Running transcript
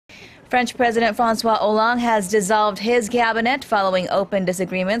French President Francois Hollande has dissolved his cabinet following open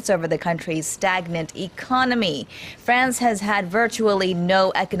disagreements over the country's stagnant economy. France has had virtually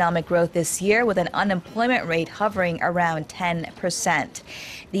no economic growth this year, with an unemployment rate hovering around 10%.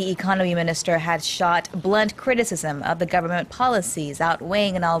 The economy minister had shot blunt criticism of the government policies,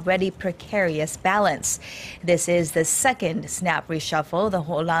 outweighing an already precarious balance. This is the second snap reshuffle the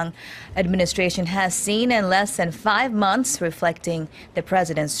Hollande administration has seen in less than 5 months, reflecting the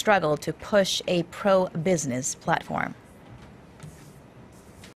president's struggle to push a pro-business platform.